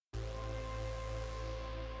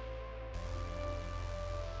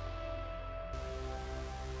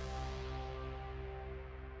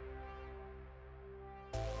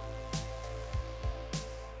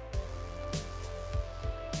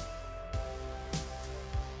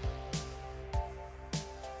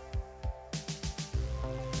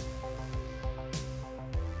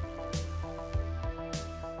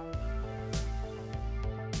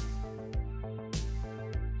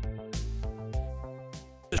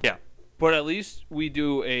Yeah. But at least we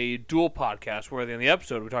do a dual podcast where in the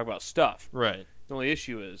episode we talk about stuff. Right. The only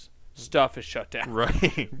issue is stuff is shut down.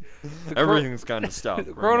 Right. Everything's kind of stopped.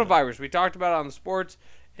 The coronavirus. We talked about it on the sports,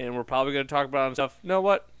 and we're probably going to talk about it on stuff. You know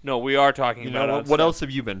what? No, we are talking about it on what stuff. else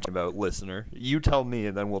have you been talking about, listener? You tell me,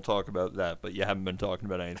 and then we'll talk about that, but you haven't been talking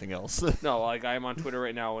about anything else. No, like I am on Twitter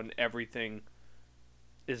right now, and everything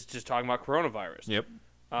is just talking about coronavirus. Yep.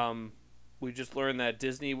 We just learned that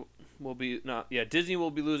Disney will be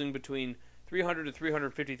losing between $300,000 to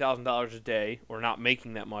 $350,000 a day, or not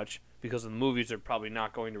making that much because of the movies they're probably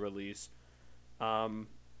not going to release.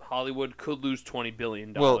 Hollywood could lose $20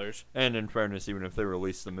 billion. Well, and in fairness, even if they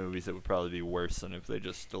release the movies, it would probably be worse than if they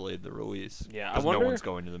just delayed the release. Yeah, no one's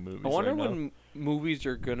going to the movies. I wonder right when now. movies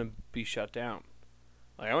are gonna be shut down.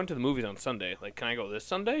 Like I went to the movies on Sunday. Like, can I go this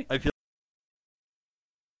Sunday? I feel.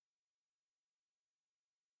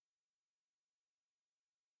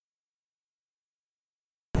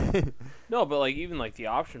 No, but like even like the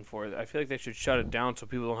option for it, I feel like they should shut it down so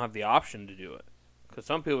people don't have the option to do it. Because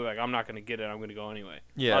some people are like, I'm not going to get it, I'm going to go anyway.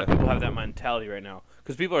 Yeah. A lot of people have that mentality right now.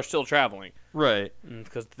 Because people are still traveling. Right.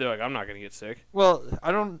 Because they're like, I'm not going to get sick. Well,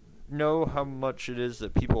 I don't know how much it is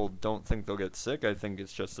that people don't think they'll get sick. I think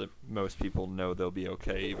it's just that most people know they'll be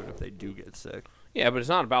okay even if they do get sick. Yeah, but it's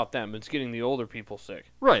not about them. It's getting the older people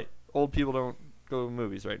sick. Right. Old people don't go to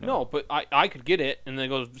movies right now. No, but I could get it and then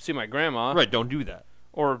go see my grandma. Right, don't do that.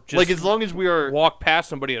 Or just like, as long as we are... walk past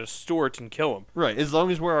somebody at a store and kill them. Right, as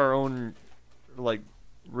long as we're our own, like,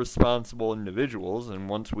 responsible individuals, and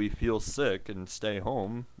once we feel sick and stay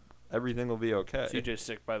home, everything will be okay. CJ's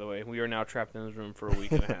sick, by the way. We are now trapped in this room for a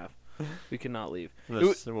week and a half. We cannot leave.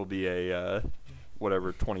 This will be a,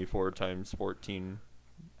 24 times 14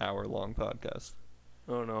 hour long podcast.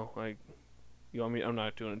 Oh, no. You want me? I'm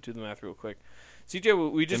not doing it. Do the math real quick.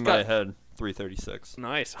 CJ, we just in got... my head, 336.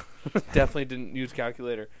 Nice. Definitely didn't use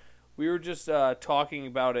calculator. We were just talking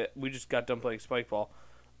about it. We just got done playing Spikeball.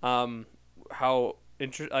 How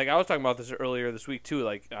like I was talking about this earlier this week too.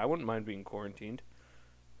 Like I wouldn't mind being quarantined.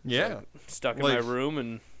 Yeah. Like, stuck in my room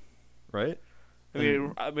and. Right. I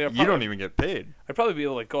mean, you don't even get paid. I'd probably be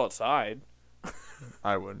able to like go outside.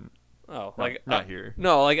 I wouldn't. Oh, like not here.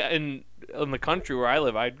 No, like in the country where I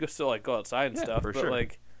live, I'd still like go outside and stuff. For but sure.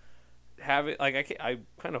 like. Have it like I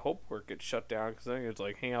kind of hope work gets shut down because I think it's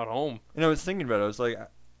like hang out home. And I was thinking about it. I was like,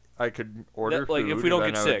 I could order like food. if we don't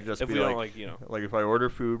and get then I would sick, just if be we don't like, like if I order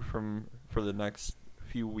food for the next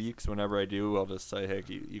few weeks, whenever I do, I'll just say, hey,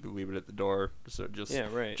 you can leave it at the door. So just yeah,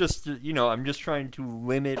 right. Just I'm just trying to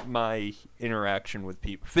limit my interaction with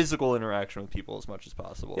people, physical interaction with people, as much as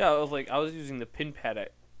possible. Yeah, I was using the pin pad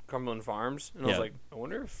at Cumberland Farms, and I was like, I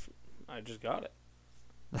wonder if I just got it.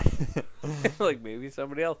 Like maybe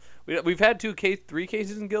somebody else. We've had 3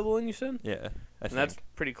 cases in Gilderland, you said? Yeah, and that's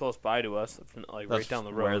pretty close by to us, like that's right down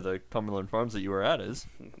the road. Where the Cumberland Farms that you were at is.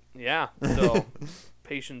 Yeah, so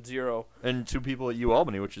patient 0. And 2 people at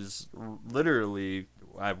UAlbany, which is literally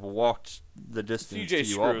I've walked the distance to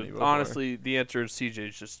CJ's UAlbany screwed. before. Honestly, the answer is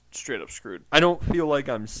CJ's just straight up screwed. I don't feel like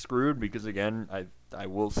I'm screwed because again, I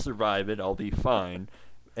will survive it. I'll be fine.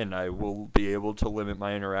 And I will be able to limit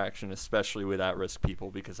my interaction, especially with at-risk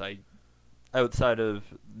people, because outside of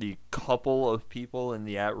the couple of people in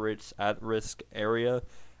the at-risk area,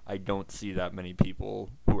 I don't see that many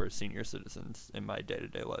people who are senior citizens in my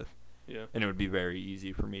day-to-day life. Yeah. And it would be very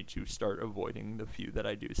easy for me to start avoiding the few that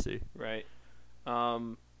I do see. Right.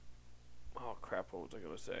 Oh, crap, what was I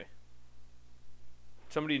going to say?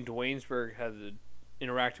 Somebody in Dwaynesburg has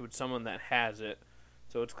interacted with someone that has it,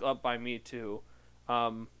 so it's up by me, too.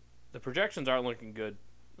 The projections aren't looking good.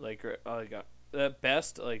 At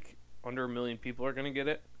best, like under 1 million people are gonna get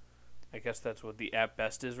it. I guess that's what the at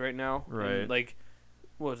best is right now. Right. And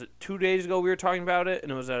what was it 2 days ago we were talking about it,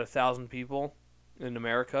 and it was at 1,000 people in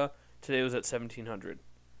America. Today it was at 1,700.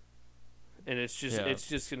 And it's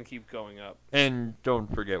just gonna keep going up. And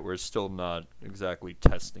don't forget, we're still not exactly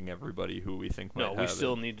testing everybody who we think might have it. No, we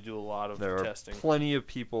still need to do a lot of testing. There are plenty of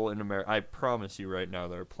people in America. I promise you right now,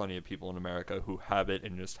 there are plenty of people in America who have it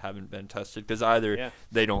and just haven't been tested because either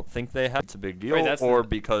they don't think they have it's a big deal, or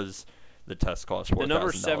because the test costs $4,000. The number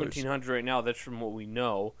 1,700 right now. That's from what we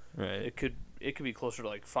know. Right. It could be closer to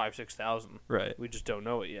like 5,000-6,000. Right. We just don't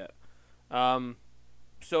know it yet.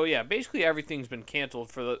 So yeah, basically everything's been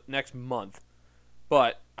canceled for the next month.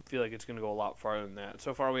 But I feel like it's going to go a lot farther than that.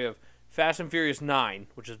 So far we have Fast and Furious 9,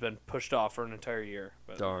 which has been pushed off for an entire year.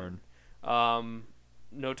 But, darn.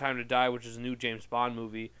 No Time to Die, which is a new James Bond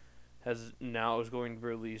movie, is going to be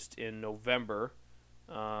released in November.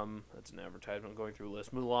 That's an advertisement going through a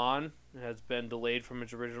list. Mulan has been delayed from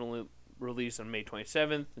its original release on May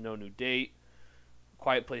 27th. No new date.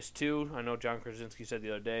 Quiet Place 2. I know John Krasinski said the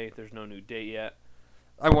other day there's no new date yet.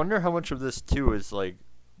 I wonder how much of this too is like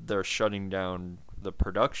they're shutting down the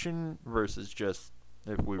production versus just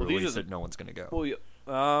if we release it, no one's gonna go.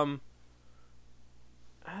 Well,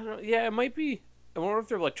 I don't know. Yeah, it might be. I wonder if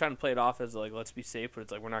they're like trying to play it off as like let's be safe, but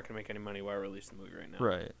it's like we're not gonna make any money while releasing the movie right now.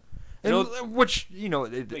 Right. You know, Which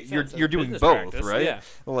you're doing both, practice, right? Yeah.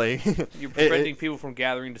 Like You're preventing people from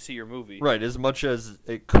gathering to see your movie. Right. As much as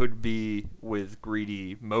it could be with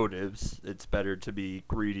greedy motives, it's better to be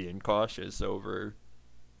greedy and cautious over,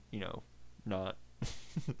 not.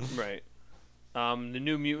 Right. The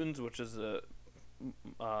New Mutants, which is a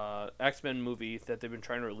X-Men movie that they've been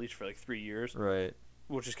trying to release for like 3 years. Right.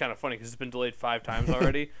 Which is kind of funny because it's been delayed 5 times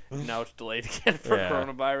already. And now it's delayed again for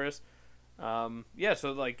coronavirus.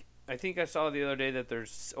 So like I think I saw the other day that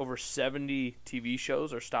there's over 70 TV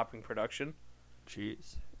shows are stopping production.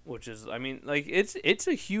 Jeez. Which is, I mean, like it's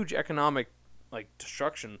a huge economic like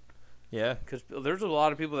destruction. Yeah. Because there's a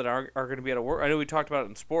lot of people that are going to be out of work. I know we talked about it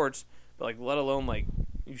in sports, but like let alone like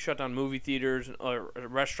you shut down movie theaters or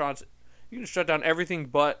restaurants, you can shut down everything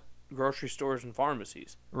but grocery stores and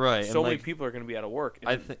pharmacies. Right. So many people are going to be out of work.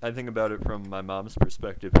 I think about it from my mom's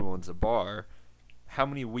perspective, who owns a bar. How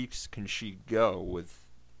many weeks can she go with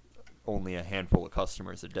only a handful of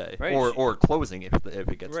customers a day, right. or closing if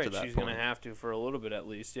it gets to that She's point? going to have to for a little bit at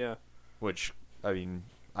least, yeah. Which I mean,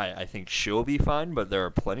 I think she'll be fine, but there are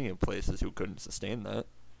plenty of places who couldn't sustain that.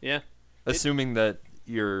 Yeah. Assuming that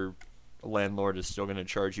your landlord is still going to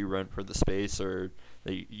charge you rent for the space, or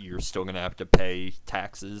that you're still going to have to pay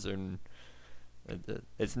taxes, and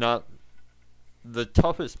it's not. The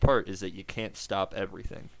toughest part is that you can't stop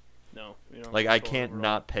everything. No, you don't. Like I can't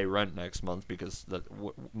not pay rent next month because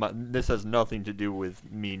this has nothing to do with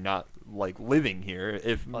me not like living here.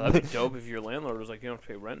 That'd be dope if your landlord was like, you don't have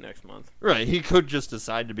to pay rent next month. Right, he could just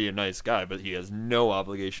decide to be a nice guy, but he has no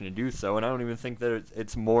obligation to do so, and I don't even think that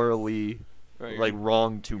it's morally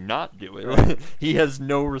wrong to not do it. Right. He has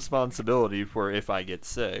no responsibility for if I get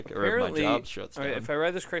sick or if my job shuts down. If I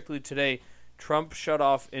read this correctly today, Trump shut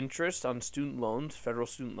off interest on student loans, federal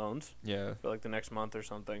student loans. Yeah. For like the next month or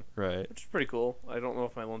something. Right. Which is pretty cool. I don't know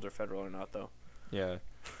if my loans are federal or not, though. Yeah.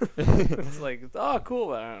 It's like, oh, cool,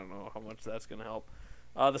 but I don't know how much that's going to help.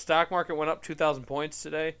 The stock market went up 2,000 points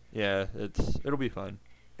today. Yeah, it'll be fun.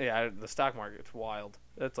 Yeah, the stock market's wild.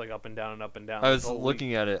 It's like up and down and up and down. I was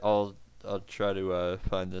looking at it all. I'll try to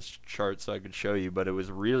find this chart so I could show you, but it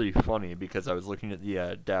was really funny because I was looking at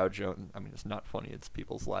the Dow Jones. I mean, it's not funny; it's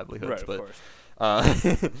people's livelihoods. Right, but of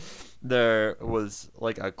course. there was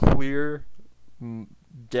like a clear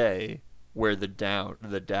day where the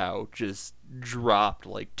Dow just dropped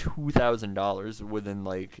like $2,000 within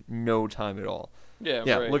like no time at all. Yeah.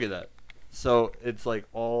 Yeah. Right. Look at that. So it's like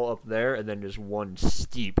all up there, and then just one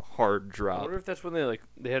steep, hard drop. I wonder if that's when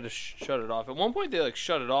they had to shut it off. At one point, they like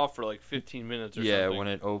shut it off for like 15 minutes or something. Yeah, when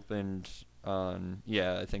it opened on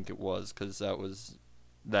I think it was because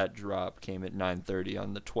that drop came at 9:30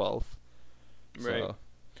 on the 12th. Right.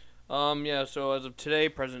 So. So as of today,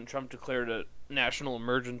 President Trump declared a national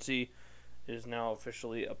emergency. It is now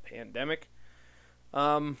officially a pandemic.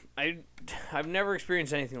 I've never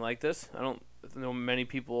experienced anything like this. I don't know many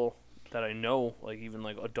people that I know, like even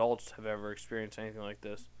like adults, have ever experienced anything like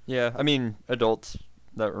this. Yeah, I mean, adults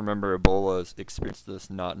that remember Ebola experienced this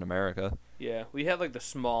not in America. Yeah, we had like the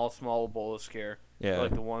small Ebola scare. Yeah.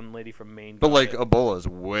 Like the one lady from Maine. But like Ebola is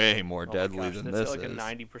way more deadly than that's this like is. a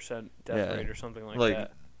 90% death rate or something like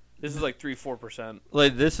that. This is like 3-4%.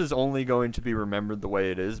 Like this is only going to be remembered the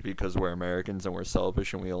way it is because we're Americans and we're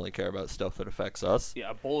selfish and we only care about stuff that affects us.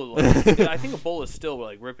 Yeah, Ebola. I think Ebola is still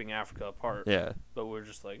like ripping Africa apart. Yeah. But we're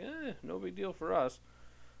just like, no big deal for us.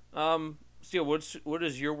 Steele, what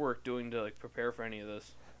is your work doing to like prepare for any of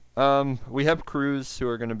this? We have crews who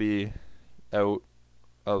are going to be out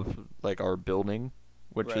of like our building,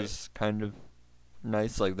 which is kind of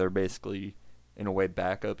nice. Like they're basically in a way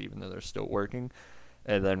backup, even though they're still working.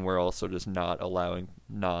 And then we're also just not allowing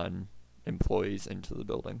non-employees into the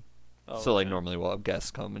building. Oh, so like normally we'll have guests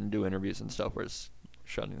come and do interviews and stuff. We're just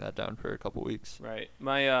shutting that down for a couple weeks. Right.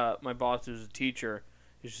 My boss, who's a teacher,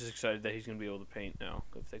 is just excited that he's going to be able to paint now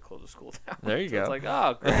if they close the school down. There you go. It's like,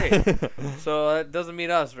 oh, great. So that doesn't mean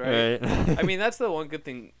us, right? I mean, that's the one good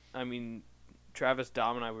thing. I mean, Travis,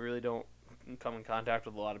 Dom, and I, we really don't come in contact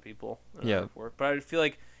with a lot of people at work. But I feel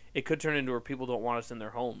like it could turn into where people don't want us in their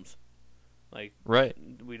homes. Like,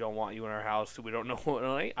 we don't want you in our house, so we don't know what.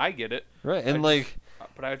 I get it. Right, and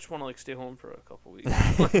but I just want to like stay home for a couple weeks,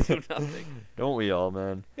 do nothing. Don't we all,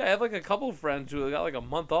 man? Yeah, I have like a couple of friends who got like a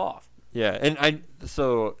month off. Yeah, and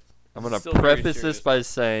so I'm going to Still very preface serious. this by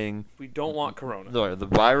saying We don't want corona. the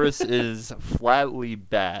virus is flatly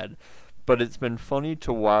bad, but it's been funny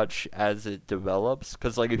to watch as it develops.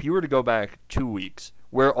 Because, like, if you were to go back 2 weeks,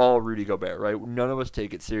 we're all Rudy Gobert, right? None of us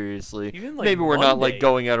take it seriously. Even, like, Maybe we're not, Monday. like,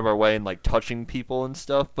 going out of our way and, like, touching people and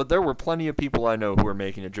stuff, but there were plenty of people I know who were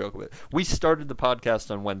making a joke of it. We started the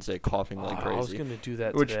podcast on Wednesday coughing like crazy. I was gonna do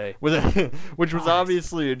that which today. which was Christ.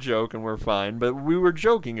 obviously a joke, and we're fine, but we were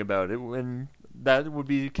joking about it, and that would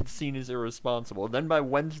be seen as irresponsible. Then by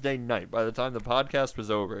Wednesday night, by the time the podcast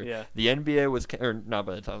was over, Yeah. the NBA was or not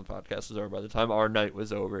by the time the podcast was over, by the time our night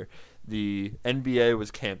was over, the NBA was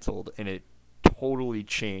canceled, and it totally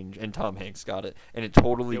changed, and Tom Hanks got it, and it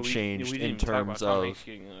totally changed we didn't in even talk about terms Tom of Hanks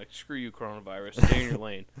getting, like, screw you, coronavirus. Stay in your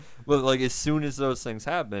lane. well, like as soon as those things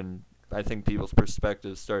happened, I think people's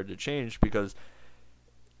perspectives started to change because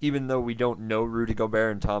even though we don't know Rudy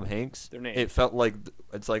Gobert and Tom Hanks, Their names. it felt like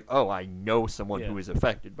it's like, oh, I know someone Yeah. who is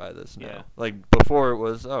affected by this now. Yeah. Like before, it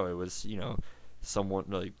was someone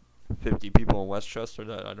like 50 people in Westchester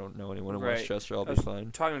that I don't know anyone in Right. Westchester. I'll I be was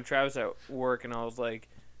fine. talking to Travis at work, and I was like,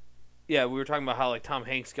 yeah, we were talking about how, like, Tom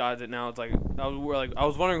Hanks got it. Now it's like I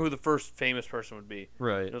was wondering who the first famous person would be.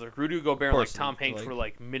 Right. It was like Rudy Gobert and, like, course, Tom Hanks like- were,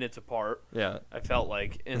 like, minutes apart. Yeah. I felt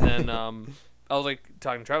like, and then I was like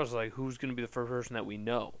talking to Travis, like, who's gonna be the first person that we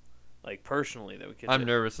know, like, personally, that we could. I'm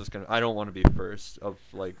nervous. I don't want to be first of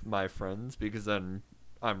like my friends because then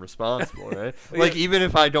I'm responsible, right? Well, Like yeah. even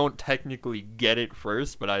if I don't technically get it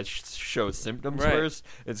first, but I show symptoms Right. first,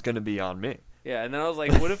 it's gonna be on me. Yeah, and then I was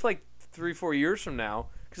like, what if, like, 3-4 years from now,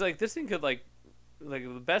 because, like, this thing could, like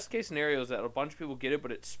the best case scenario is that a bunch of people get it,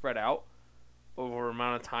 but it's spread out over an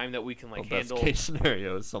amount of time that we can, like, Well, best handle. case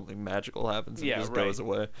scenario is something magical happens and Yeah, just right. goes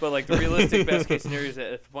away. But, like, the realistic best case scenario is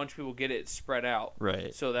that if a bunch of people get it, it's spread out.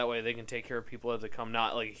 Right. So that way they can take care of people as they come,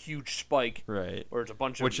 not like a huge spike Right. where it's a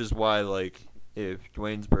bunch of. Which is why like if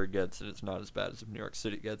Dwaynesburg gets it, it's not as bad as if New York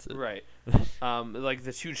City gets it. Right. Like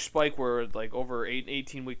this huge spike where, like, over an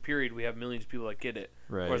 18-week period, we have millions of people that get it.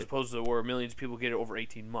 Right. As opposed to where millions of people get it over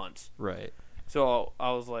 18 months. Right. So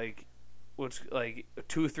I was like, what's, like,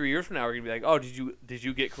 2 or 3 years from now, we're going to be like, oh, did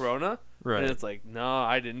you get corona? Right. And it's like, no,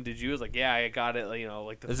 I didn't. Did you? It's like, yeah, I got it. Like,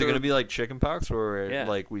 like the Is it gonna be like chickenpox where Yeah.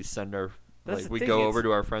 like we send our That's like the we thing, go it's- over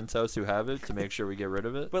to our friend's house who have it to make sure we get rid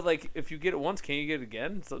of it? But, like, if you get it once, can you get it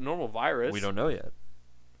again? It's a normal virus. We don't know yet.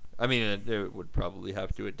 I mean, it would probably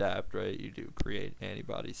have to adapt, right? You do create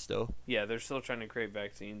antibodies still. Yeah, they're still trying to create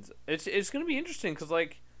vaccines. It's going to be interesting because,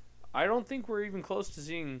 like, I don't think we're even close to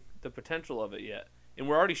seeing the potential of it yet. And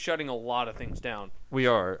we're already shutting a lot of things down. We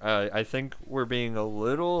are. I think we're being a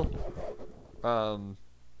little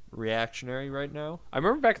reactionary right now. I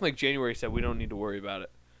remember back in, like, January, I said we don't need to worry about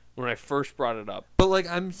it when I first brought it up. But like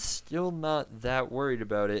I'm still not that worried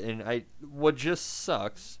about it, and what just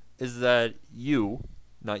sucks is that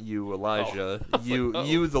not you, Elijah, I was like, oh.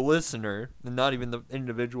 you the listener, and not even the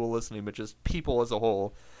individual listening, but just people as a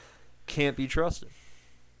whole, can't be trusted.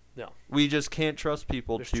 No. We just can't trust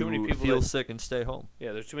people There's too many to people feel that- sick and stay home.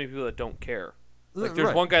 Yeah, there's too many people that don't care. Like, there's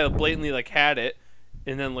Right. one guy that blatantly, like, had it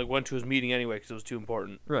and then, like, went to his meeting anyway because it was too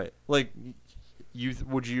important. Right. Like,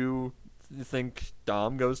 would you think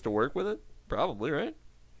Dom goes to work with it? Probably, right?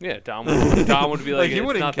 Yeah, Dom would be like, he it's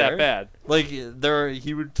wouldn't not care. that bad. Like,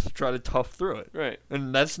 he would try to tough through it. Right.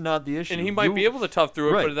 And that's not the issue. And he might be able to tough through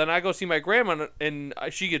it, Right. but then I go see my grandma and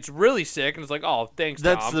she gets really sick and it's like, oh, thanks,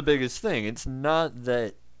 That's Tom. the biggest thing. It's not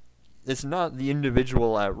the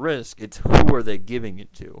individual at risk. It's who are they giving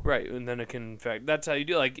it to. Right, and then it can infect. That's how you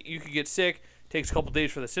do. Like, you could get sick. Takes a couple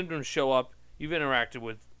days for the symptoms to show up. You've interacted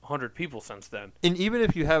with 100 people since then. And even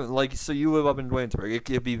if you haven't, like, so you live up in Dwaynesburg,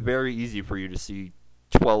 it'd be very easy for you to see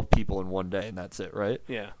 12 people in one day, and that's it, right?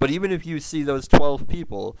 Yeah. But even if you see those 12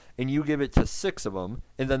 people and you give it to 6 of them,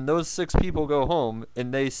 and then those 6 people go home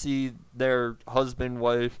and they see their husband,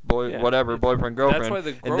 wife, Yeah, whatever, it's- boyfriend, girlfriend, why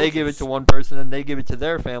the and they growth give it is- to one person and they give it to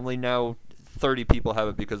their family, now 30 people have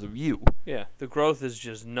it because of you. Yeah, the growth is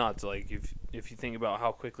just nuts. Like, if you think about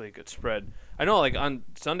how quickly it could spread. I know, like, on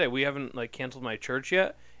Sunday we haven't, like, canceled my church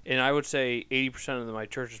yet, and I would say 80% of my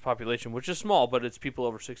church's population, which is small, but it's people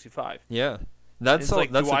over 65. Yeah. That's It's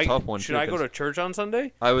like, that's do a I- tough one, Should too. I go 'cause to church on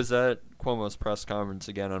Sunday? I was at Cuomo's press conference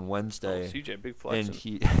again on Oh, Wednesday. CJ, big flex.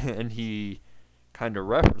 And he kind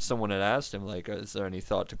of someone had asked him, like, is there any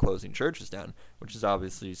thought to closing churches down, which is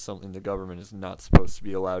obviously something the government is not supposed to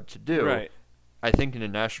be allowed to do. Right. I think in a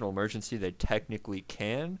national emergency they technically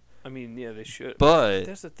can, I mean, yeah, they should. but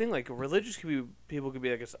That's the thing. Like, people could be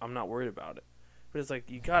like, I'm not worried about it. But it's like,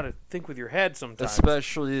 you got to think with your head sometimes.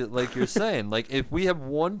 especially like you're saying, like if we have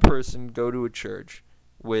one person go to a church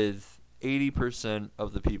with 80%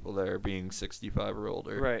 of the people there being 65 or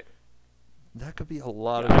older, Right. that could be a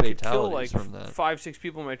lot I of could kill fatalities like from that. 5-6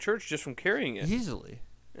 people in my church just from carrying it, Easily.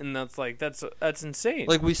 and that's insane.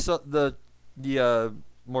 Like we saw the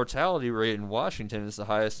mortality rate in Washington is the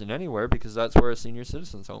highest in anywhere because that's where a senior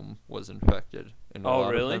citizens home was infected, and a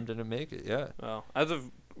lot really? of them didn't make it. Yeah. Well, as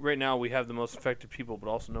of right now, we have the most infected people, but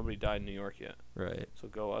also nobody died in New York yet. Right. So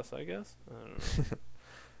go us, I guess. I don't know.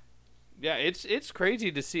 Yeah, it's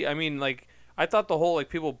crazy to see. I mean, like, I thought the whole, like,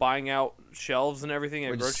 people buying out shelves and everything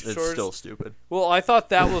at grocery stores. It's still stupid. Well, I thought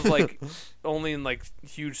that was, like, only in, like,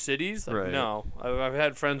 huge cities. Like, Right. no. I've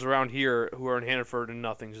had friends around here who are in Hannaford and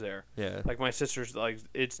nothing's there. Yeah. Like, my sister's, like,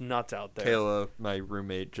 it's nuts out there. Kayla, my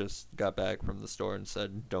roommate, just got back from the store and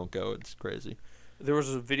said, "Don't go. It's crazy." There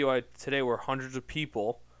was a video today where hundreds of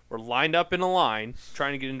people were lined up in a line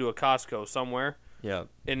trying to get into a Costco somewhere. Yeah.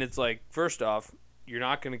 And it's like, first off, you're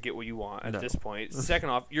not going to get what you want at No. this point. Second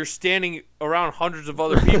off, you're standing around hundreds of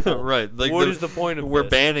other people. Right. Like What is the point of we're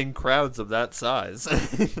this? banning crowds of that size.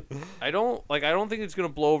 I don't think it's going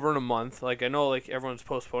to blow over in a month. Like, I know, like, everyone's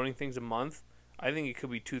postponing things a month. I think it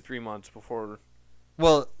could be 2-3 months before.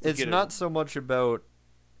 Well, it's get not it. so much about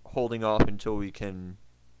holding off until we can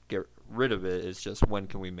get rid of it. It's just when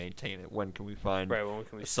can we maintain it? When can we find Right, when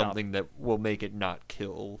can we stop? something that will make it not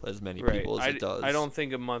kill as many Right. people as it does? I don't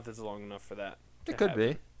think a month is long enough for that. It could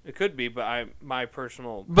be. It could be, but my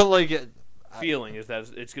personal But like, feeling is that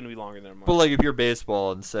it's going to be longer than a month. but like, if you're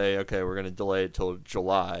baseball and say, okay, we're gonna delay it till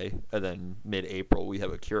July, and then mid-April we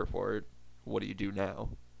have a cure for it, what do you do now?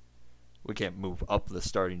 We can't move up the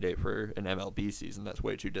starting date for an MLB season. That's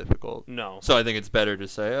way too difficult. No. So I think it's better to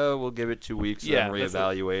say, oh, we'll give it 2 weeks Yeah, and that's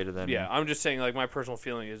reevaluate, and then Yeah, I'm just saying, like, my personal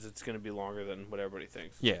feeling is it's going to be longer than what everybody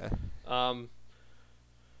thinks. yeah.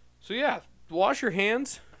 So, yeah, wash your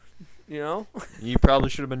hands, you know? You probably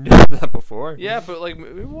should have been doing that before. Yeah, but, like,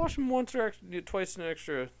 maybe wash them once or twice an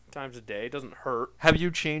extra times a day. It doesn't hurt. Have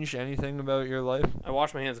you changed anything about your life? I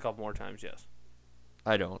wash my hands a couple more times, yes.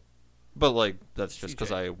 I don't. But like, that's just because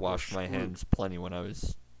CJ, I washed my screwed. hands plenty when I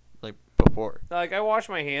was like before. Like, I wash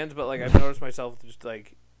my hands, but, like, I've noticed myself just,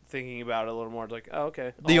 like, thinking about it a little more. Like, oh,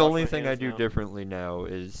 okay. The I'll wash only my thing I hands do now. differently now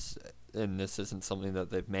is, and this isn't something that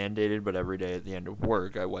they've mandated, but every day at the end of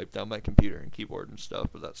work, I wipe down my computer and keyboard and stuff.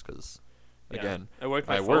 But that's because, Yeah. again, I wiped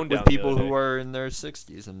my I phone work down with the people other who day. are in their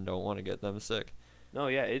 60s and don't want to get them sick. No,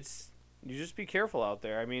 yeah, you just be careful out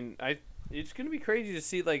there. I mean, it's gonna be crazy to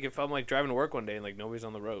see, like, if I'm, like, driving to work one day and, like, nobody's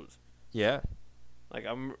on the roads. Yeah. Like,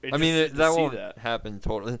 I mean, interested to that see won't that. happen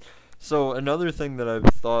totally. So another thing that I've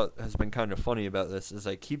thought has been kind of funny about this is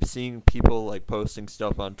I keep seeing people like posting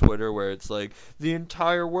stuff on Twitter where it's like the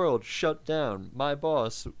entire world shut down. My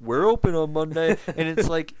boss, we're open on Monday, and it's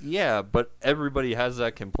like, yeah, but everybody has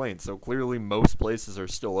that complaint. So clearly most places are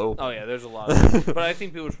still open. Oh yeah, there's a lot of it. But I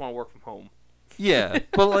think people just want to work from home. Yeah,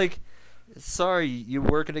 but like, sorry, you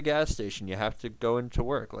work at a gas station. You have to go into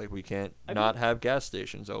work. Like, we can't not have gas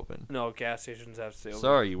stations open. No, gas stations have to stay open.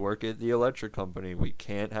 Sorry, you work at the electric company. We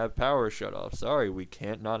can't have power shut off. Sorry, we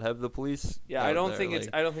can't not have the police. Yeah, out I don't there. think Like,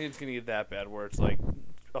 I don't think it's gonna get that bad where it's like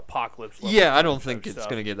apocalypse level Yeah, I don't type think it's stuff.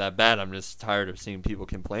 gonna get that bad. I'm just tired of seeing people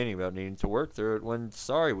complaining about needing to work through it. When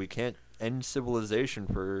sorry, we can't end civilization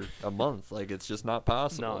for a month. Like, it's just not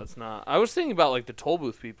possible. No, it's not. I was thinking about like the toll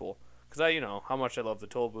booth people because you know how much I love the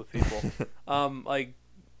toll booth people. Like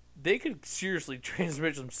they could seriously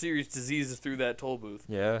transmit some serious diseases through that toll booth.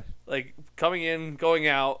 Yeah, Like coming in, going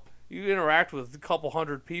out, you interact with a couple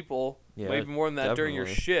hundred people, Yeah, maybe more than that during your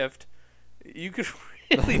definitely. shift. You could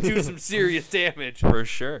really do some serious damage. for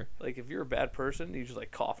sure. Like if you're a bad person, you just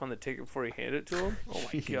like cough on the ticket before you hand it to them. Oh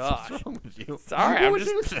my Jeez, gosh! what's wrong with you? Sorry, Who I'm would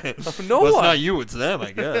just- do that? No Well, one. it's not you, it's them,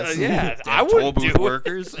 I guess. Yeah, Damn I toll wouldn't booth do it.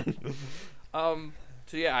 workers.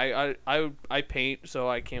 So yeah, I paint, so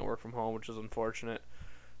I can't work from home, which is unfortunate.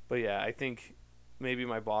 But yeah, I think maybe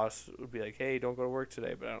my boss would be like, "Hey, don't go to work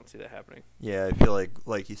today," but I don't see that happening. Yeah, I feel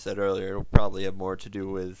like you said earlier, it'll probably have more to do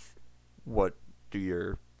with what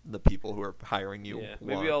do the people who are hiring you Yeah, want.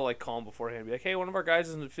 maybe I'll like call him beforehand and be like, "Hey, one of our guys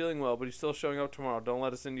isn't feeling well, but he's still showing up tomorrow. Don't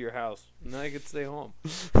let us into your house." And then I could stay home.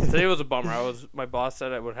 Today was a bummer. My boss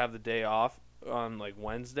said I would have the day off on like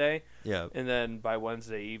Wednesday, Yeah. and then by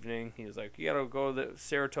Wednesday evening, he was like, "You gotta go to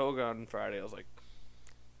Saratoga on Friday." I was like,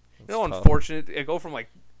 That's tough. unfortunate. I go from like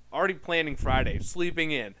already planning Friday,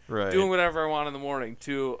 sleeping in, Right. doing whatever I want in the morning,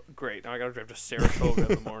 to great. Now I gotta drive to Saratoga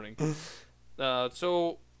in the morning.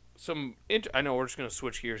 So I know we're just gonna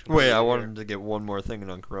switch gears. Wait, I completely wanted to get one more thing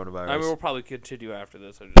in on coronavirus. here. I mean, we'll probably continue after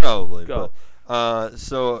this. Probably. Go. But,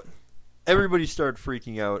 so everybody started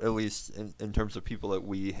freaking out, at least in terms of people that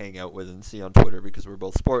we hang out with and see on Twitter, because we're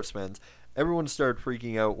both sports fans. Everyone started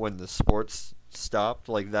freaking out when the sports stopped.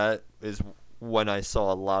 Like, that is when I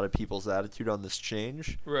saw a lot of people's attitude on this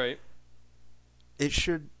change. Right. it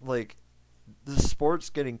should, like, the sports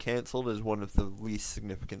getting canceled is one of the least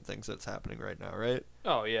significant things that's happening right now, right?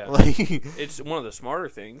 Oh yeah, Like, it's one of the smarter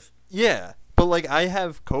things. yeah, but like I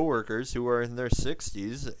have coworkers who are in their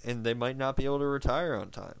 60s and they might not be able to retire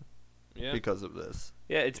on time Yeah, because of this.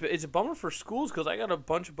 yeah. It's a bummer for schools because I got a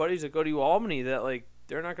bunch of buddies that go to Albany that like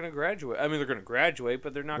they're not going to graduate. I mean, they're going to graduate,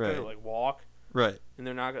 but they're not going to Right. like walk, Right. and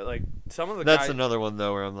they're not going to like some of the That's guys. another one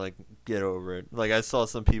though where I'm like, get over it. Like I saw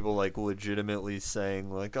some people like legitimately saying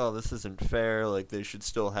like, oh, this isn't fair. Like they should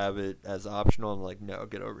still have it as optional. I'm like, no,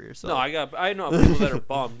 get over yourself. No, I know people that are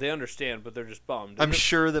bummed. They understand, but they're just bummed. I'm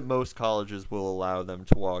sure that most colleges will allow them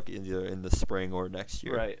to walk either in the spring or next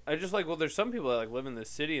year. Right. I just like there's some people that like live in this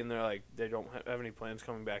city and they're like they don't have any plans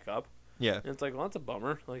coming back up. Yeah. And it's like, well, that's a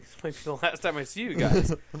bummer. Like, this might be the last time I see you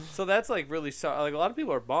guys. So that's like really like a lot of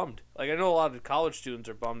people are bummed. Like I know a lot of college students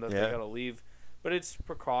are bummed that Yeah. they gotta leave, but it's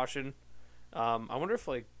precaution. I wonder if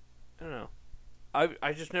like I don't know.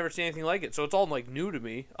 I just never seen anything like it. So it's all like new to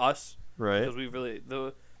me, us, Right. because we really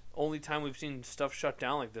the only time we've seen stuff shut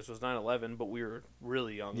down like this was 9/11, but we were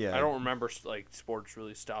really young. Yeah. I don't remember like sports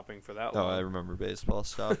really stopping for that Oh, long. I remember baseball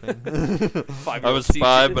stopping. 5-year-old I was CJ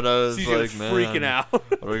 5, but I was CJ like, man, freaking out.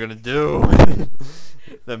 what are we gonna do?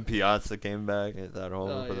 Then Piazza came back at that home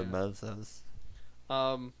Oh, for the yeah. Mets. That was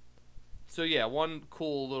So yeah, one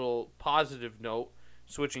cool little positive note.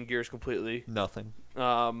 Switching gears completely. nothing.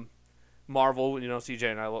 Marvel,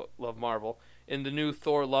 CJ and I love Marvel. In the new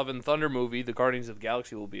Thor: Love and Thunder movie, the Guardians of the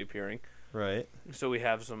Galaxy will be appearing. Right. So we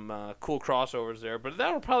have some cool crossovers there, but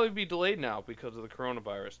that'll probably be delayed now because of the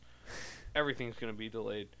coronavirus. Everything's going to be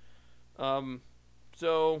delayed.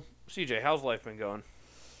 So CJ, how's life been going?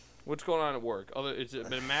 What's going on at work? Is it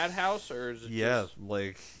been a madhouse or is it Yeah, just...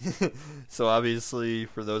 like, so obviously,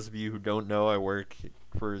 for those of you who don't know, I work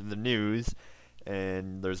for the news,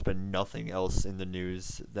 and there's been nothing else in the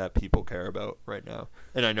news that people care about right now.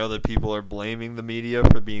 And I know that people are blaming the media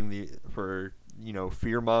for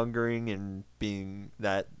fear mongering and being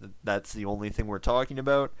that's the only thing we're talking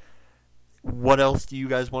about. What else do you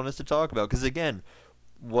guys want us to talk about? Because again,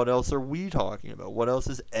 what else are we talking about? What else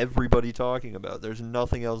is everybody talking about? There's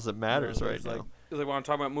nothing else that matters right now. Like, want to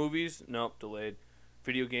talk about movies? Nope, delayed.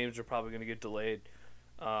 Video games are probably going to get delayed.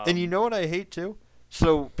 And you know what I hate too?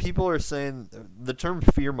 So people are saying the term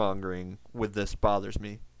fear-mongering with this bothers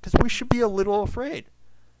me because we should be a little afraid.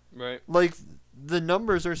 Right. Like, the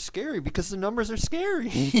numbers are scary because the numbers are scary.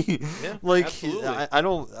 Yeah, like, absolutely. I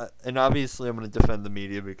don't, and obviously I'm going to defend the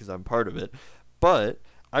media because I'm part of it, but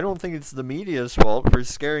I don't think it's the media's fault for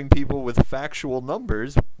scaring people with factual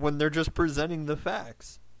numbers when they're just presenting the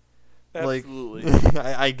facts. Absolutely. Like,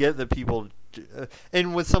 I get that people,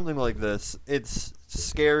 and with something like this, it's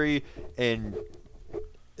scary. And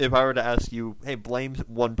if I were to ask you, hey, blame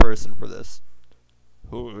one person for this,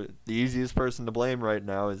 the easiest person to blame right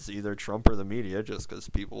now is either Trump or the media, just because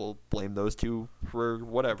people blame those two for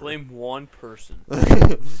whatever. Blame one person.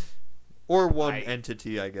 Or one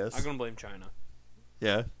entity, I guess. I'm going to blame China.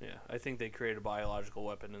 Yeah. Yeah, I think they created a biological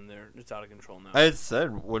weapon in there. It's out of control now. I had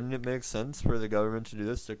said, wouldn't it make sense for the government to do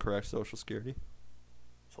this to correct Social Security?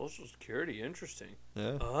 Social Security, interesting.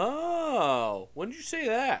 Yeah. Oh, when did you say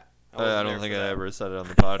that? I don't think I ever said it on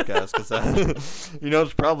the podcast because,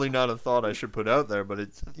 it's probably not a thought I should put out there, but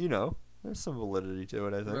it's, there's some validity to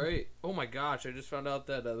it, I think. Right. Oh my gosh, I just found out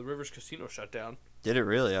that the Rivers Casino shut down. Did it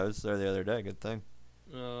really? I was there the other day. Good thing.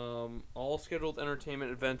 All scheduled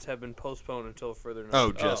entertainment events have been postponed until further notice.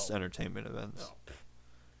 Oh, just entertainment events. Oh, pff.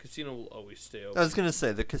 Casino will always stay open. I was going to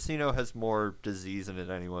say, the casino has more disease in it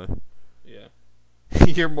anyway. Yeah.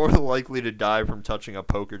 You're more likely to die from touching a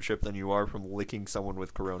poker chip than you are from licking someone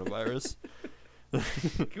with coronavirus.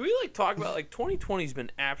 Can we talk about 2020's been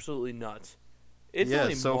absolutely nuts. It's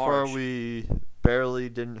only so March. far we barely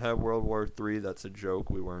didn't have World War III. That's a joke.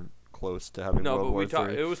 We weren't close to having World War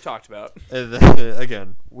III. It was talked about. And then,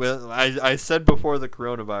 again, I said before the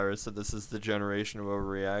coronavirus that this is the generation of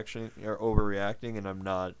overreacting, and I'm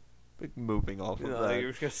not moving off of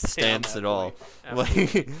that stance at all.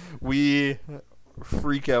 Absolutely. We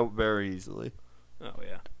freak out very easily. Oh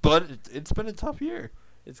yeah. But it's been a tough year.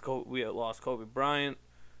 We lost Kobe Bryant.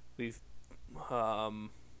 We've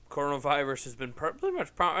coronavirus has been pretty much.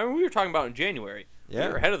 We were talking about in January. Yeah.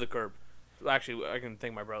 We were ahead of the curve. Actually, I can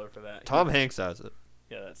thank my brother for that. Tom Hanks has it.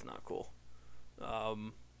 Yeah, that's not cool.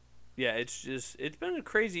 Yeah, it's been a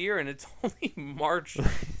crazy year, and it's only March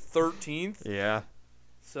 13th. Yeah.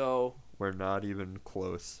 So we're not even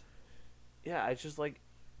close. Yeah, it's just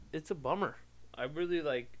it's a bummer. I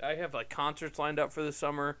really I have concerts lined up for the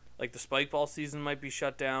summer. The spike ball season might be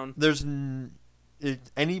shut down. There's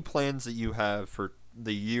any plans that you have for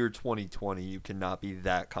the year 2020, you cannot be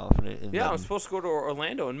that confident in Yeah, them. I'm supposed to go to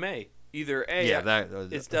Orlando in May. Either A,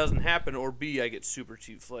 it doesn't happen, or B, I get super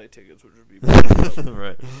cheap flight tickets, which would be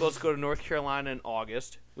right. I'm supposed to go to North Carolina in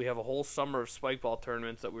August. We have a whole summer of spike ball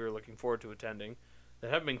tournaments that we were looking forward to attending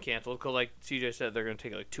that have been canceled because, like CJ said, they're going to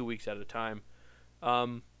take like 2 weeks at a time.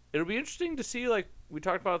 It'll be interesting to see, like, we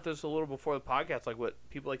talked about this a little before the podcast, like what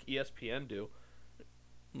people like ESPN do.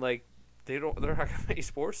 Like, they're not going to have any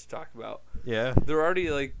sports to talk about. Yeah. They're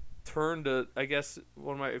already, like, turned to, I guess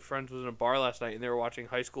one of my friends was in a bar last night and they were watching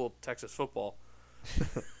high school Texas football.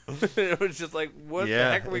 It was just like, what the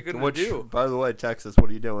heck are we going to do? By the way, Texas, what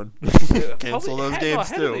are you doing? Cancel those games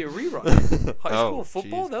too. Had to be a rerun. High school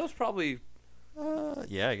football? Geez. That was probably...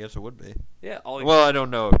 yeah, I guess it would be. Yeah. Well, I don't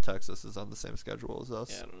know if Texas is on the same schedule as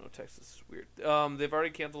us. Yeah, I don't know. Texas is weird. They've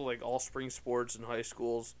already canceled like all spring sports in high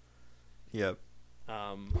schools. Yep.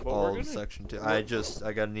 But all of Section 2. I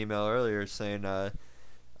got an email earlier saying I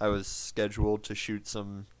was scheduled to shoot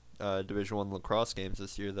some Division I lacrosse games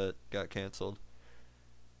this year that got canceled.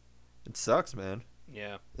 It sucks, man.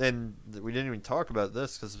 Yeah. And we didn't even talk about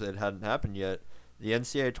this because it hadn't happened yet. The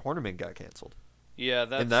NCAA tournament got canceled. Yeah,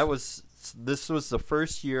 this was the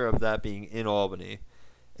first year of that being in Albany,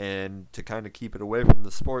 and to kind of keep it away from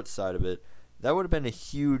the sports side of it, that would have been a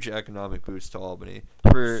huge economic boost to Albany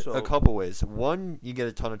for a couple ways. One, you get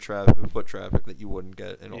a ton of foot traffic that you wouldn't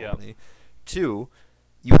get in Albany. Two,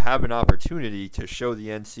 you have an opportunity to show the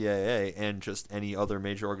NCAA and just any other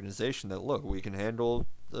major organization that, look, we can handle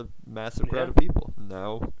the massive crowd of people.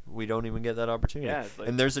 Now we don't even get that opportunity. Yeah,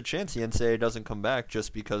 and there's a chance the NCAA doesn't come back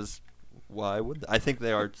just because. Why would I think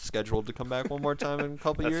they are scheduled to come back one more time in a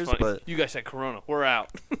couple years? Funny. But you guys had Corona, we're out.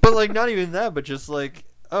 But like, not even that, but just like,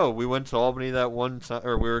 oh, we went to Albany that one time,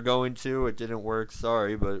 or we were going to, it didn't work.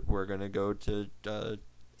 Sorry, but we're gonna go to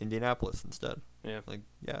Indianapolis instead. Yeah, like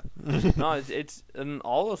yeah. No, it's in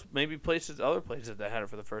all those other places that had it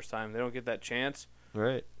for the first time. They don't get that chance.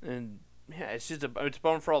 Right. And yeah, it's just it's a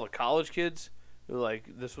bummer for all the college kids who like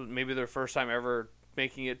this was maybe their first time ever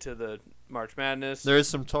making it to the March Madness. There is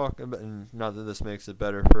some talk, and not that this makes it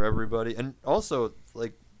better for everybody, and also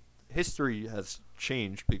like history has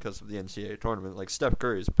changed because of the NCAA tournament. Like Steph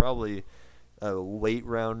Curry is probably a late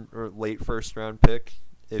first round pick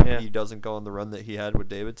if he doesn't go on the run that he had with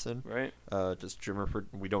Davidson. Right. Just Jimmer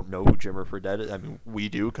we don't know who Jimmer Fredette is. I mean, we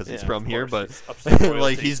do because he's from here, but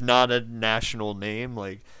like he's not a national name.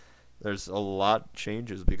 Like there's a lot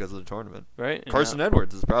changes because of the tournament. Right. Carson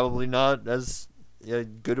Edwards is probably not as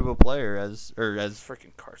good of a player as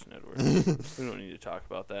freaking Carson Edwards. We don't need to talk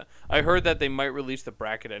about that. I heard that they might release the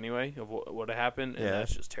bracket anyway of what happened, and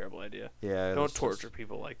that's just a terrible idea. Yeah, don't torture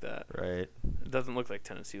people like that. Right. It doesn't look like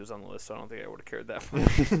Tennessee was on the list, so I don't think I would have cared that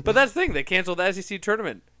much. But that's the thing; they canceled the SEC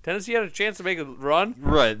tournament. Tennessee had a chance to make a run.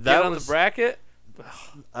 Right. That was on the bracket.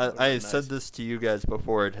 I said this to you guys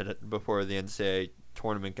before the NCAA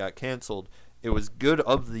tournament got canceled. It was good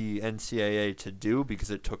of the NCAA to do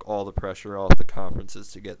because it took all the pressure off the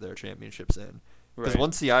conferences to get their championships in. Because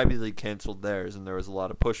once the Ivy League canceled theirs, and there was a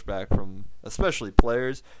lot of pushback from especially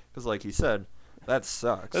players, because like you said, that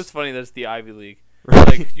sucks. That's funny. That's the Ivy League.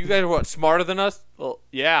 Like, you guys are what, smarter than us? Well,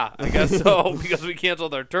 yeah, I guess so, because we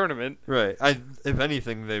canceled our tournament. Right. If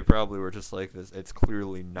anything, they probably were just like this. It's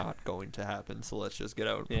clearly not going to happen, so let's just get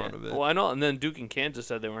out in front of it. Well, I know. And then Duke and Kansas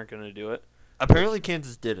said they weren't going to do it. Apparently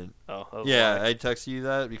Kansas didn't. Oh, yeah, I texted you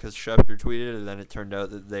that because Schefter tweeted it, and then it turned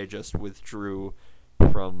out that they just withdrew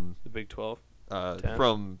from the Big 12.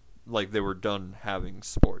 From like they were done having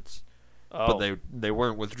sports, but they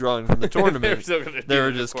weren't withdrawing from the tournament. They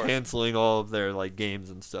were just canceling all of their like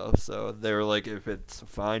games and stuff. So they were like, if it's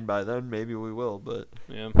fine by then, maybe we will. But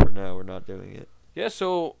for now, we're not doing it. Yeah,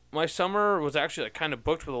 so my summer was actually like, kind of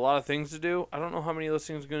booked with a lot of things to do. I don't know how many of those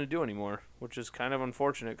things I'm going to do anymore, which is kind of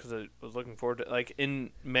unfortunate because I was looking forward to... Like, in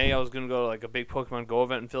May, I was going to go to like a big Pokemon Go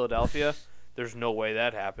event in Philadelphia. There's no way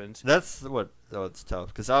that happens. It's tough,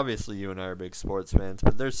 because obviously you and I are big sports fans,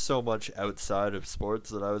 but there's so much outside of sports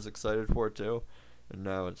that I was excited for, too. And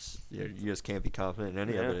now it's... You just can't be confident in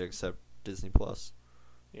any of it except Disney+.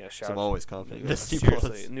 Yeah, I'm always confident.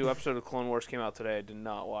 Seriously, a new episode of Clone Wars came out today. I did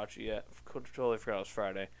not watch it yet. Totally forgot it was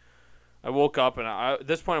Friday. I woke up, and at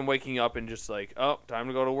this point I'm waking up and just like, oh, time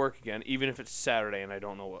to go to work again, even if it's Saturday and I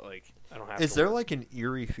don't know what, like, I don't have to. Is there like an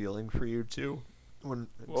eerie feeling for you too?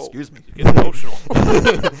 Excuse me. Get emotional.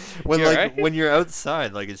 When you're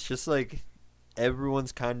outside, like it's just like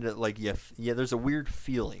everyone's kind of like there's a weird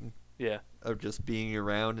feeling. Yeah. Of just being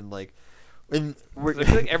around and like. And I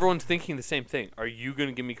feel like everyone's thinking the same thing. Are you going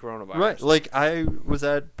to give me coronavirus? Right. Like, I was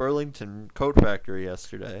at Burlington Coat Factory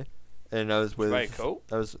yesterday, and I was with... Did you buy a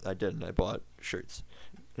coat? I didn't. I bought shirts.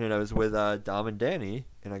 and I was with Dom and Danny,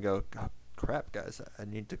 and I go, oh, crap, guys, I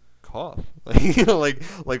need to cough.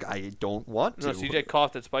 like I don't want to. No, CJ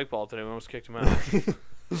coughed at Spike Ball today. We almost kicked him out.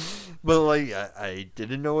 But like I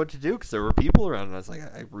didn't know what to do because there were people around, and I was like,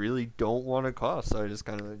 I really don't want to cough, so I just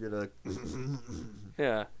kind of did a.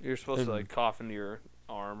 Yeah, you're supposed to like cough into your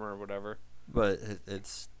arm or whatever. But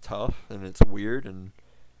it's tough and it's weird, and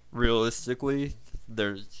realistically,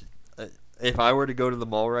 there's. If I were to go to the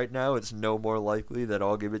mall right now, it's no more likely that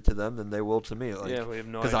I'll give it to them than they will to me. Like, Yeah, we have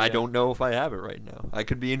no idea. because I don't know if I have it right now. I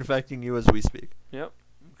could be infecting you as we speak. Yep,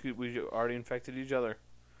 we already infected each other.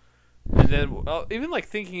 And then even like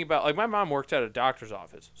thinking about like my mom worked at a doctor's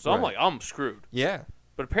office, so I'm Right. like I'm screwed. Yeah.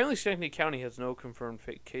 But apparently, Schenectady County has no confirmed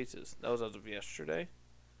fake cases. That was as of yesterday.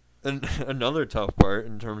 And another tough part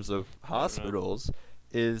in terms of hospitals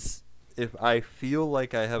is if I feel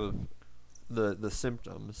like I have the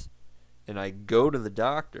symptoms and I go to the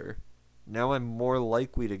doctor, now I'm more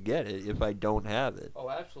likely to get it if I don't have it. Oh,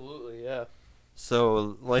 absolutely, yeah.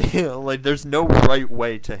 So like there's no right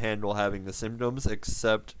way to handle having the symptoms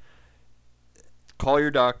except call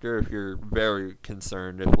your doctor if you're very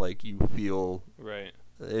concerned. If like you feel Right.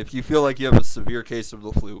 if you feel like you have a severe case of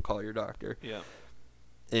the flu, call your doctor. Yeah.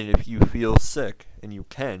 And if you feel sick and you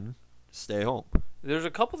can, stay home. There's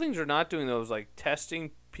a couple things you're not doing though, is like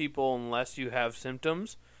testing people unless you have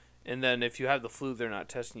symptoms, and then if you have the flu, they're not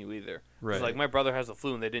testing you either. Right. Like my brother has the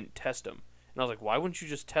flu and they didn't test him, and I was like, why wouldn't you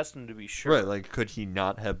just test him to be sure? Right, like could he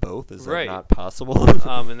not have both? Is Right. that not possible?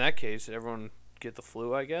 In that case, everyone get the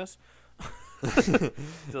flu, I guess.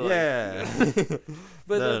 So, yeah.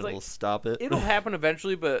 But that'll like, stop it. it'll happen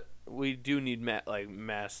eventually, but we do need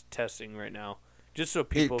mass testing right now, just so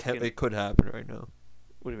people can. It could happen right now.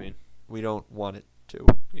 What do you mean? We don't want it to.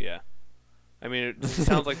 Yeah, I mean it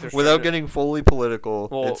sounds like there's Without getting fully political,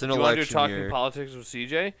 Well, it's an do you want to do election talking year. politics with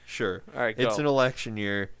CJ? Sure. All right, go. It's an election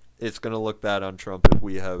year. It's going to look bad on Trump if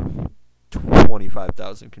we have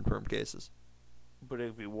 25,000 confirmed cases. But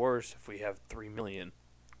it'd be worse if we have 3 million.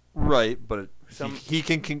 Right, but Some- he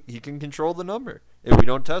can control the number. If we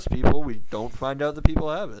don't test people, we don't find out that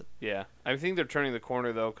people have it. Yeah, I think they're turning the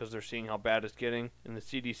corner though because they're seeing how bad it's getting, and the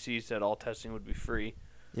CDC said all testing would be free.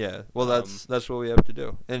 Yeah, well, that's what we have to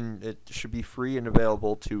do, and it should be free and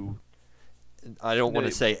available to. I don't want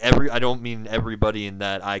to say I don't mean everybody in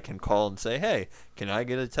that I can call and say, "Hey, can I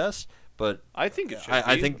get a test?" But I think it should.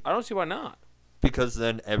 I be. think I don't see why not. because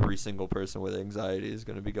then every single person with anxiety is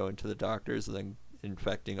going to be going to the doctors and then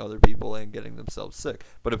infecting other people and getting themselves sick.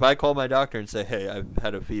 But if I call my doctor and say, "Hey, I've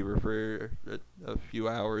had a fever for a few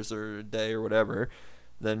hours or a day or whatever,"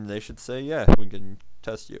 then they should say, "Yeah, we can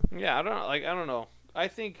test you." Yeah, I don't know. I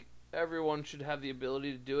think everyone should have the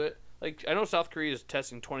ability to do it. Like I know South Korea is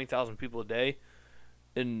testing 20,000 people a day,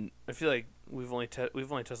 and I feel like we've only tested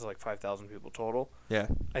like 5,000 people total. Yeah.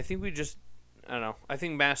 I think I don't know. I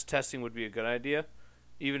think mass testing would be a good idea,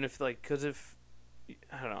 even if because if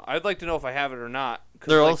I don't know, I'd like to know if I have it or not.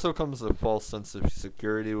 There also comes a false sense of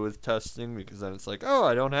security with testing because then it's like, oh,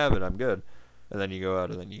 I don't have it, I'm good, and then you go out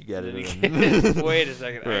and then you get it. Wait a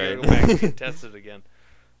second, I gotta Right. go back and get tested again.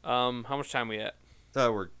 How much time we at?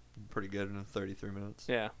 We're pretty good in 33 minutes.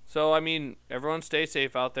 Yeah. So I mean, everyone stay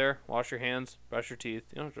safe out there. Wash your hands. Brush your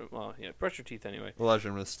teeth. Brush your teeth anyway. Elijah,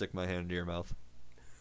 I'm gonna stick my hand into your mouth.